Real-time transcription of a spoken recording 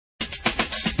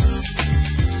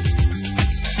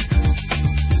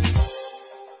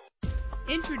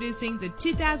Introducing the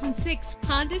 2006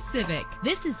 Honda Civic.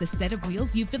 This is the set of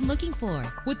wheels you've been looking for,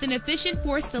 with an efficient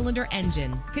 4-cylinder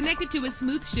engine connected to a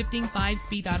smooth shifting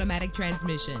 5-speed automatic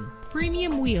transmission.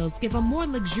 Premium wheels give a more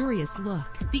luxurious look.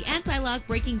 The anti-lock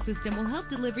braking system will help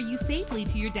deliver you safely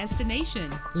to your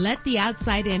destination. Let the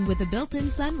outside in with a built-in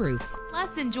sunroof.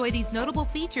 Plus, enjoy these notable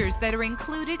features that are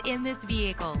included in this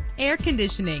vehicle: air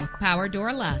conditioning, power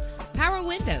door locks, power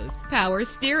windows, power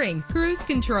steering, cruise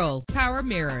control, power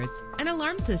mirrors, an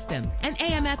alarm system, an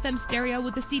AM/FM stereo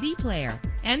with a CD player.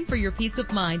 And for your peace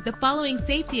of mind, the following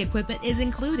safety equipment is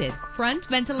included: front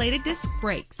ventilated disc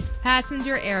brakes,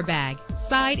 passenger airbag,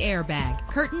 side airbag,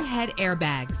 curtain head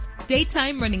airbags,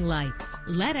 daytime running lights.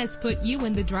 Let us put you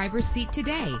in the driver's seat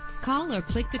today. Call or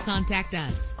click to contact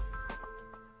us.